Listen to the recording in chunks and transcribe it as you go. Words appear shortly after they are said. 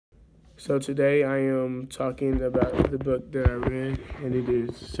So today I am talking about the book that I read, and it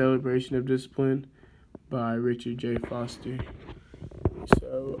is Celebration of Discipline by Richard J. Foster.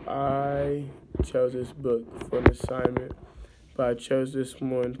 So I chose this book for an assignment, but I chose this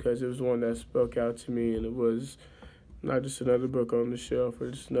one because it was one that spoke out to me, and it was not just another book on the shelf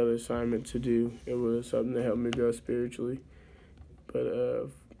or just another assignment to do. It was something that helped me grow spiritually. But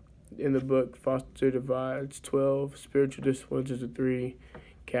in the book, Foster divides 12 spiritual disciplines into three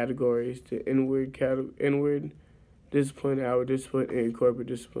categories: the inward discipline, outward discipline, and corporate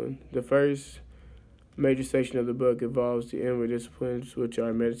discipline. The first major section of the book involves the inward disciplines, which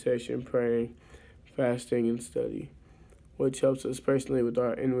are meditation, praying, fasting, and study, which helps us personally with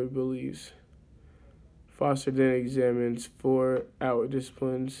our inward beliefs. Foster then examines four outward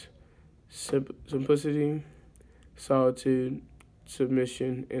disciplines: simplicity, solitude,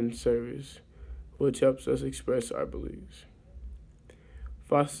 submission, and service, which helps us express our beliefs.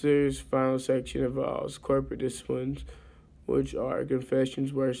 Foster's final section involves corporate disciplines, which are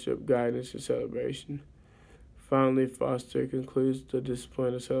confessions, worship, guidance, and celebration. Finally, Foster concludes the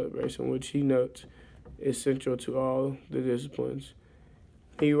discipline of celebration, which he notes is central to all the disciplines.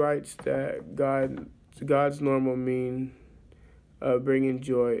 He writes that God's normal mean of bringing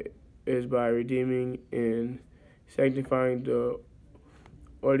joy is by redeeming and sanctifying the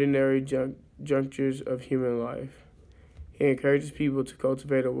ordinary junctures of human life. He encourages people to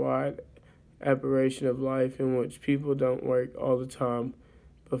cultivate a wide aspiration of life in which people don't work all the time,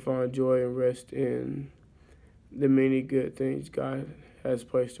 but find joy and rest in the many good things God has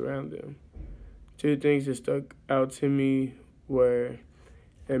placed around them. Two things that stuck out to me were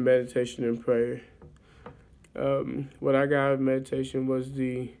in meditation and prayer. What I got out of meditation was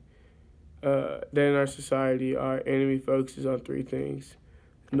that in our society, our enemy focuses on three things: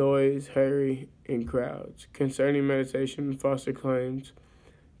 noise, hurry, and crowds. Concerning meditation, Foster claims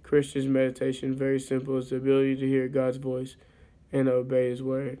Christians' meditation, very simple, is the ability to hear God's voice and obey His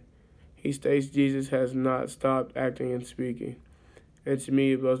word. He states Jesus has not stopped acting and speaking. And to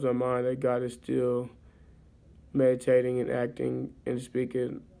me, it blows my mind that God is still meditating and acting and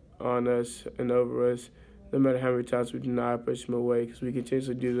speaking on us and over us, no matter how many times we deny or push Him away, because we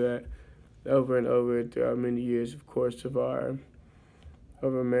continuously do that over and over throughout many years, of course,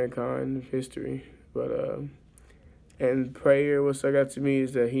 over mankind history. But and prayer, what stuck out to me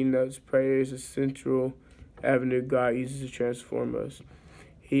is that he notes prayer is a central avenue God uses to transform us.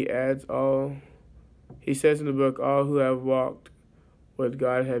 He says in the book, all who have walked with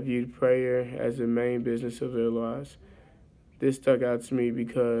God have viewed prayer as the main business of their lives. This stuck out to me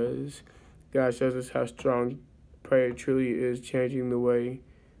because God shows us how strong prayer truly is, changing the way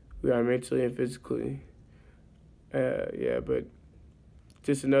we are mentally and physically. But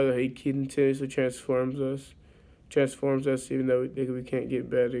just to know that He continuously transforms us even though we can't get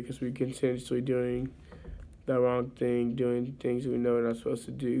better because we're continuously doing the wrong thing, doing things we know we're not supposed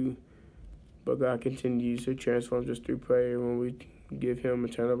to do. But God continues to transform us through prayer when we give Him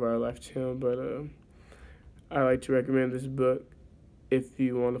and turn over our life to Him. But I like to recommend this book if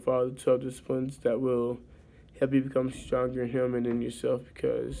you want to follow the 12 disciplines that will help you become stronger in Him and in yourself,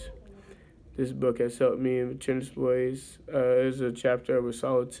 because this book has helped me in tremendous ways. There's a chapter over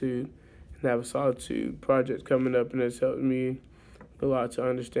solitude, and I have a solitude project coming up, and it's helped me a lot to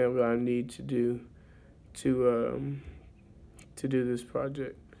understand what I need to do to do this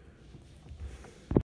project.